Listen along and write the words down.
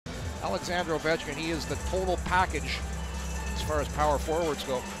Alexander Ovechkin, he is the total package as far as power forwards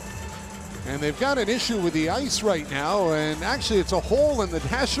go. And they've got an issue with the ice right now, and actually it's a hole in the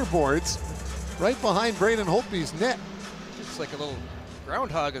dasher boards right behind Braden Holtby's net. It's like a little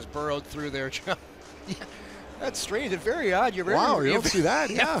groundhog has burrowed through there, John. Yeah, that's strange and very odd. You don't see that,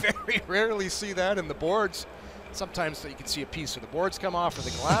 yeah. You very rarely see that in the boards. Sometimes you can see a piece of the boards come off or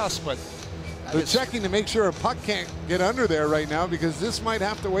the glass, but they're checking to make sure a puck can't get under there right now, because this might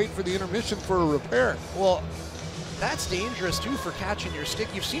have to wait for the intermission for a repair. Well, that's dangerous too for catching your stick.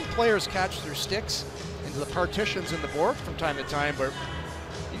 You've seen players catch their sticks into the partitions in the board from time to time, but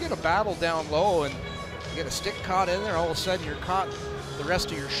you get a battle down low and you get a stick caught in there, all of a sudden you're caught the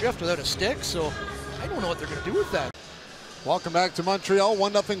rest of your shift without a stick, so I don't know what they're going to do with that. Welcome back to Montreal,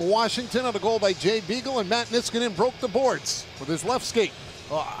 1-0 Washington on a goal by Jay Beagle, and Matt Niskanen broke the boards with his left skate.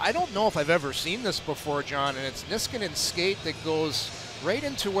 Well, I don't know if I've ever seen this before, John, and it's Niskanen's skate that goes right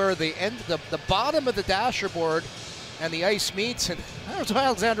into where the bottom of the dasher board and the ice meets, and that's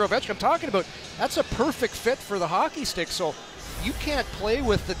Alexander Ovechkin I'm talking about. That's a perfect fit for the hockey stick, so you can't play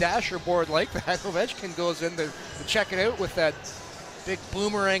with the dasher board like that. Ovechkin goes in to check it out with that big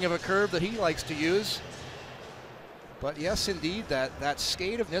boomerang of a curve that he likes to use. But yes, indeed, that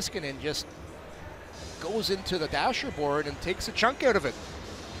skate of Niskanen just goes into the dasher board and takes a chunk out of it.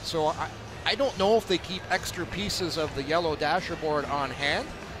 So I don't know if they keep extra pieces of the yellow dasher board on hand.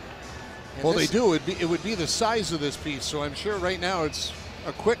 And well, they do. It would be the size of this piece, so I'm sure right now it's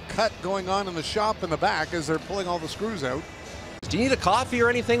a quick cut going on in the shop in the back as they're pulling all the screws out. Do you need a coffee or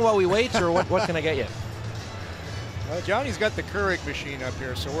anything while we wait, or what can I get you? Well, Johnny's got the Keurig machine up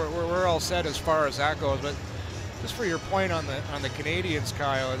here, so we're all set as far as that goes. But just for your point on the Canadiens,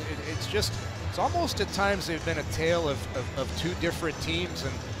 Kyle, it's almost at times they've been a tale of two different teams.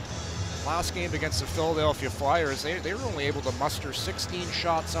 And last game against the Philadelphia Flyers, they were only able to muster 16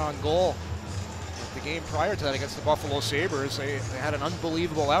 shots on goal. The game prior to that against the Buffalo Sabres, they had an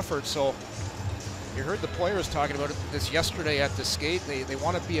unbelievable effort. So you heard the players talking about this yesterday at the skate. They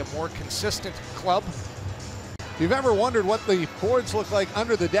want to be a more consistent club. If you've ever wondered what the boards look like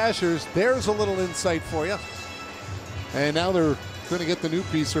under the dashers, there's a little insight for you. And now they're going to get the new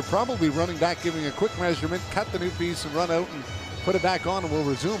piece. They're probably running back, giving a quick measurement, cut the new piece and run out and put it back on, and we'll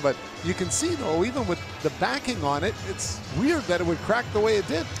resume. But you can see, though, even with the backing on it, it's weird that it would crack the way it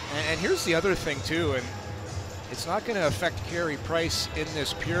did. And here's the other thing, too, and it's not going to affect Carey Price in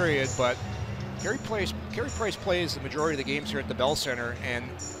this period, but Carey Price plays the majority of the games here at the Bell Center, and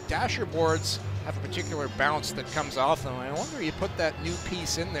dasher boards have a particular bounce that comes off them. I wonder, you put that new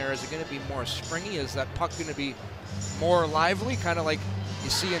piece in there, is it going to be more springy? Is that puck going to be more lively, kind of like you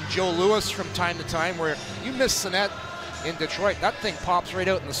see in Joe Louis from time to time, where you miss the net in Detroit, that thing pops right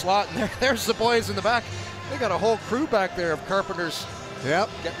out in the slot, and there's the boys in the back. They got a whole crew back there of carpenters. Yep.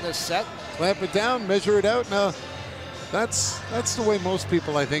 Getting this set. Clamp it down, measure it out. Now, that's the way most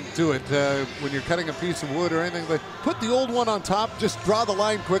people, I think, do it. When you're cutting a piece of wood or anything, they put the old one on top, just draw the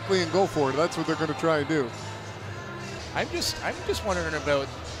line quickly and go for it. That's what they're going to try and do. I'm just wondering about,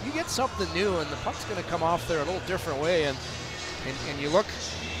 you get something new and the puck's going to come off there a little different way, and you look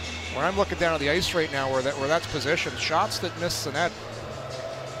where I'm looking down at the ice right now, where that's positioned, shots that miss the net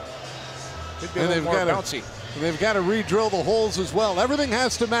could be a little more bouncy. And they've got to re-drill the holes as well. Everything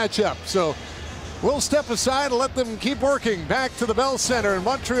has to match up. So we'll step aside and let them keep working. Back to the Bell Center in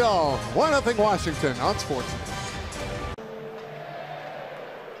Montreal. 1-0 Washington on Sports.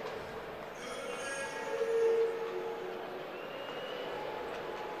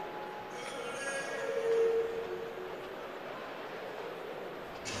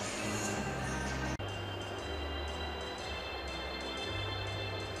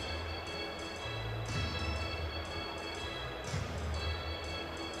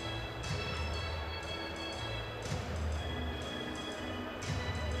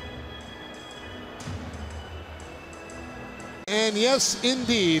 And yes,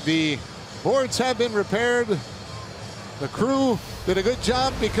 indeed, the boards have been repaired. The crew did a good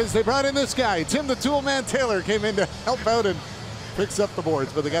job because they brought in this guy. Tim the Toolman Taylor came in to help out and fix up the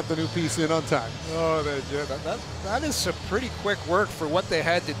boards, but they got the new piece in on time. Oh, that is some pretty quick work for what they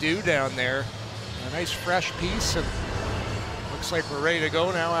had to do down there. A nice fresh piece, and looks like we're ready to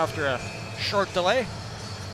go now after a short delay.